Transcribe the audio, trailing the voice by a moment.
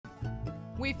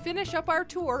We finish up our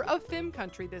tour of Fim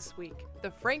Country this week, the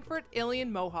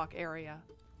Frankfort-Ilion Mohawk area.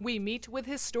 We meet with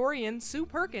historian Sue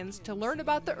Perkins to learn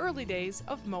about the early days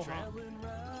of Mohawk.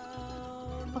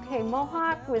 Okay,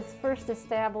 Mohawk was first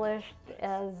established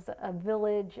as a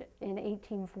village in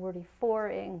 1844.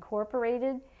 It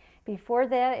incorporated. Before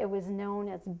that, it was known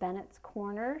as Bennett's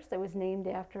Corners. It was named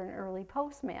after an early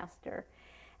postmaster.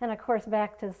 And of course,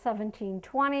 back to the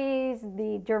 1720s,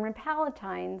 the German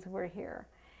Palatines were here.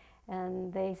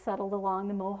 And they settled along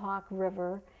the Mohawk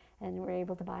River and were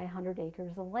able to buy 100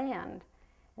 acres of land.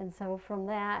 And so from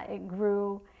that, it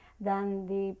grew. Then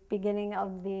the beginning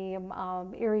of the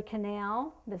Erie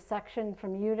Canal, the section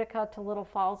from Utica to Little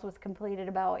Falls was completed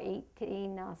about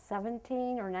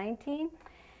 1817 or 19.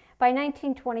 By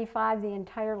 1925, the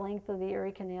entire length of the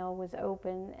Erie Canal was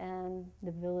open and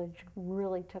the village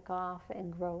really took off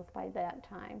in growth by that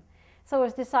time. So it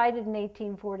was decided in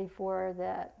 1844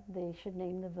 that they should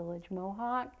name the village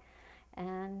Mohawk,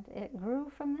 and it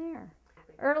grew from there.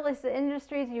 Earliest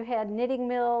industries, you had knitting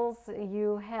mills,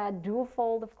 you had dual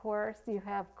fold, of course, you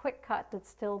have Quick Cut that's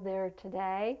still there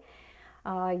today.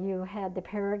 You had the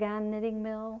Paragon knitting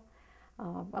mill.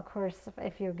 Of course,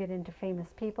 if you get into famous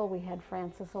people, we had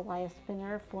Francis Elias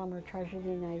Spinner, former Treasurer of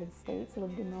the United States,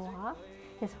 lived in Mohawk.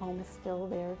 His home is still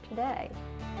there today.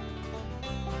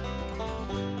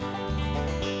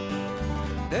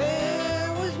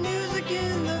 There was music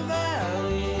in the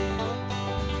valley.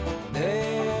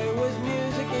 There was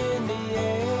music in the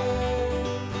air.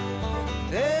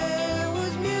 There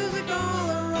was music all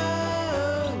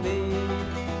around me.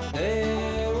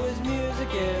 There was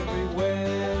music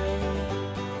everywhere.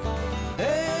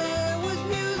 There was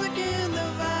music in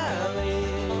the valley.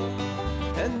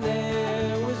 And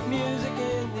there was music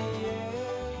in the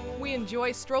air. We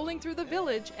enjoy strolling through the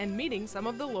village and meeting some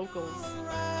of the locals.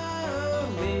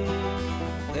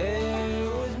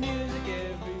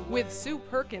 With Sue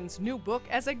Perkins' new book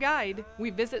as a guide, we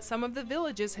visit some of the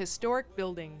village's historic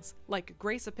buildings, like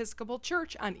Grace Episcopal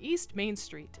Church on East Main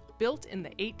Street, built in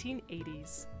the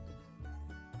 1880s.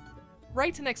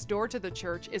 Right next door to the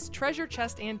church is Treasure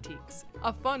Chest Antiques,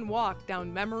 a fun walk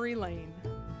down memory lane.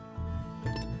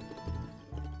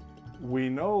 We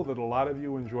know that a lot of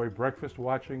you enjoy breakfast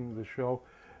watching the show.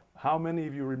 How many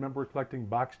of you remember collecting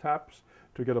box tops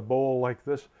to get a bowl like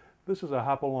this? This is a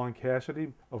Hopalong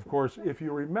Cassidy. Of course, if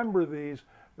you remember these,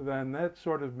 then that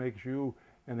sort of makes you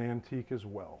an antique as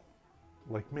well,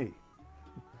 like me.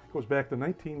 It goes back to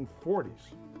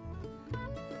 1940s.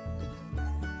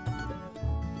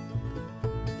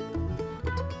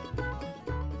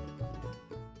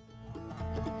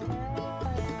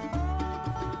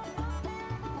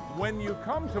 When you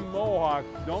come to Mohawk,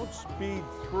 don't speed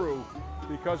through,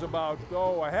 because about,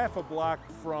 a half a block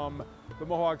from the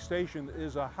Mohawk Station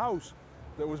is a house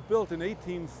that was built in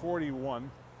 1841,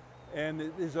 and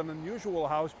it is an unusual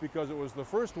house because it was the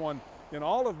first one in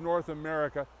all of North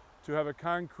America to have a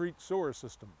concrete sewer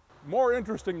system. More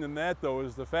interesting than that, though,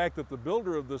 is the fact that the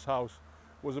builder of this house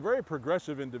was a very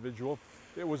progressive individual.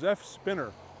 It was F.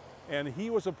 Spinner, and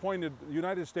he was appointed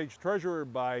United States Treasurer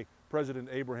by President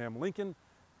Abraham Lincoln,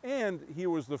 and he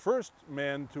was the first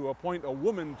man to appoint a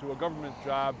woman to a government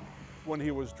job when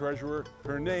he was treasurer.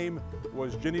 Her name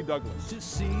was Ginny Douglas. To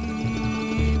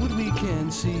see what we can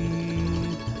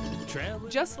see.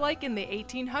 Just like in the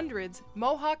 1800s,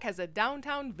 Mohawk has a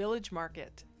downtown village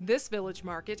market. This village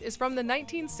market is from the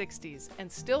 1960s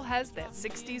and still has that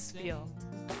 60s feel.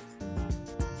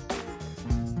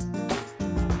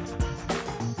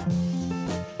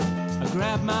 I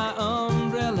grab my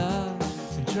umbrella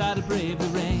and try to brave the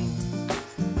rain.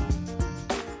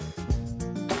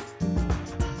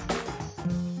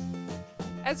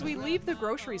 As we leave the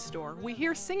grocery store, we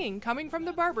hear singing coming from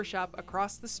the barbershop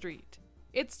across the street.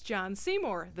 It's John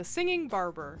Seymour, the singing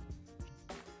barber.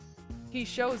 He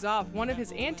shows off one of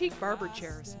his antique barber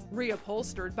chairs,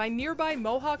 reupholstered by nearby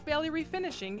Mohawk Valley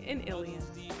Refinishing in Ilion.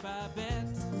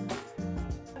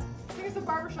 Here's a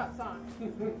barbershop song.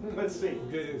 Let's see.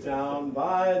 Down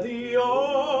by the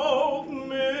old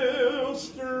mill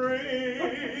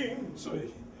stream. So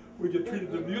we get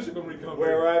treated to music when we come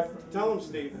Tell him,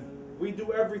 Steve, we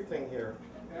do everything here.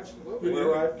 Absolutely.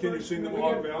 Can you sing the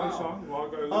Mohawk Valley song?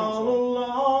 Mohawk Valley All song?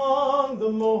 along the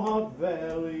Mohawk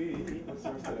Valley.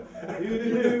 You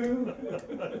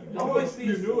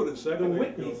knew it a second The ago.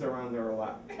 Whitneys are on there a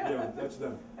lot. Yeah, that's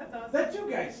them. That's awesome. That's you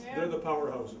guys. They're the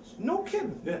powerhouses. No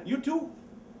kidding. Yeah. You too?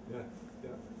 Yeah,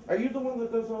 yeah. Are you the one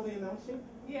that does all the announcing?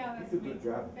 Yeah, You do a good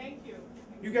job. Thank you.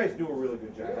 You guys do a really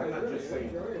good job. I'm not just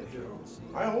saying.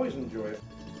 I always enjoy it.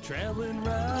 Traveling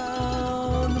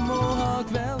round the Mohawk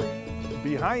Valley.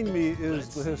 Behind me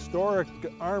is the historic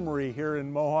armory here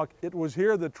in Mohawk. It was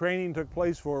here that training took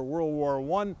place for World War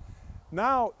I.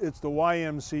 Now it's the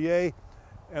YMCA,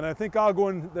 and I think I'll go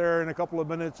in there in a couple of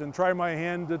minutes and try my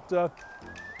hand at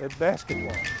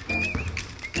basketball.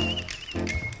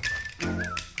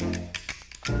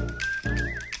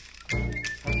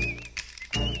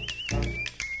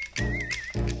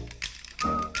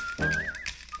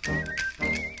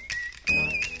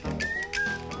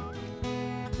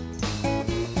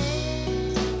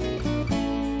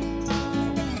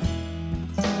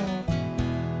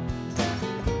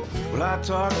 Well, I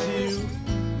talk to you,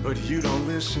 but you don't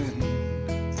listen.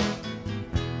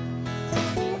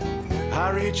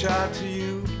 I reach out to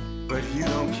you, but you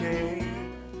don't care.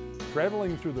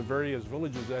 Traveling through the various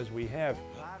villages as we have,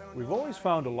 we've always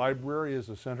found a library as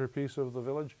the centerpiece of the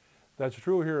village. That's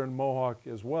true here in Mohawk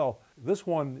as well. This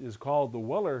one is called the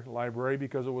Weller Library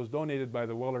because it was donated by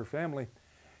the Weller family.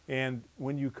 And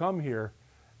when you come here,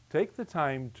 take the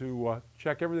time to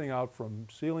check everything out from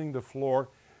ceiling to floor,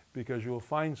 because you'll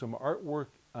find some artwork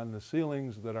on the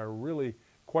ceilings that are really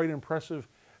quite impressive.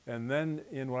 And then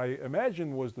in what I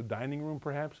imagine was the dining room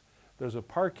perhaps, there's a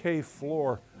parquet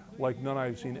floor like none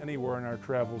I've seen anywhere in our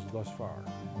travels thus far.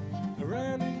 I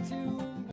ran into